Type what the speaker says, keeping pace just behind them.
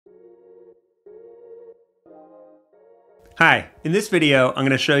Hi, in this video, I'm going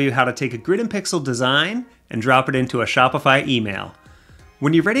to show you how to take a grid and pixel design and drop it into a Shopify email.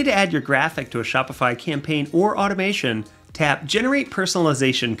 When you're ready to add your graphic to a Shopify campaign or automation, tap Generate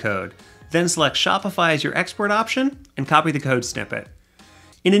Personalization Code, then select Shopify as your export option and copy the code snippet.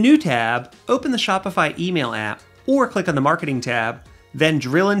 In a new tab, open the Shopify email app or click on the Marketing tab, then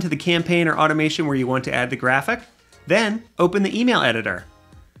drill into the campaign or automation where you want to add the graphic, then open the email editor.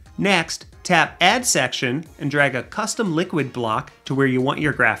 Next, tap Add Section and drag a custom liquid block to where you want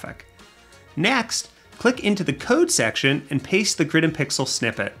your graphic. Next, click into the code section and paste the grid and pixel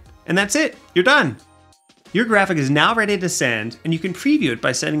snippet. And that's it, you're done. Your graphic is now ready to send, and you can preview it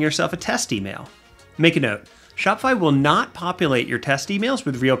by sending yourself a test email. Make a note, Shopify will not populate your test emails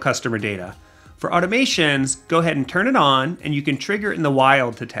with real customer data. For automations, go ahead and turn it on, and you can trigger it in the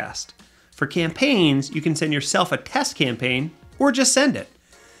wild to test. For campaigns, you can send yourself a test campaign or just send it.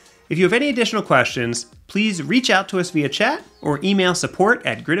 If you have any additional questions, please reach out to us via chat or email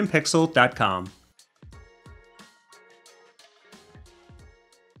support@gridandpixel.com.